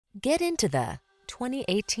Get into the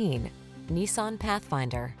 2018 Nissan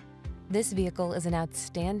Pathfinder. This vehicle is an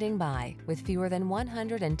outstanding buy with fewer than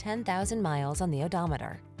 110,000 miles on the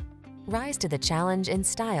odometer. Rise to the challenge in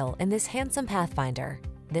style in this handsome Pathfinder.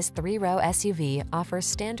 This three-row SUV offers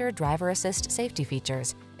standard driver assist safety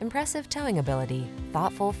features, impressive towing ability,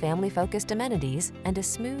 thoughtful family-focused amenities, and a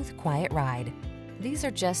smooth, quiet ride. These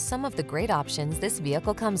are just some of the great options this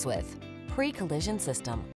vehicle comes with: pre-collision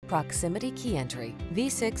system, proximity key entry,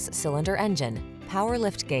 V6 cylinder engine, power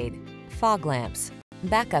liftgate, fog lamps,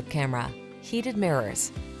 backup camera, heated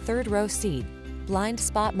mirrors, third row seat, blind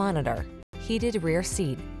spot monitor, heated rear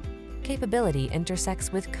seat. Capability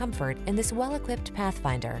intersects with comfort in this well-equipped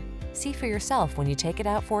Pathfinder. See for yourself when you take it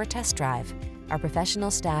out for a test drive. Our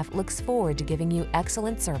professional staff looks forward to giving you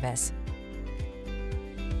excellent service.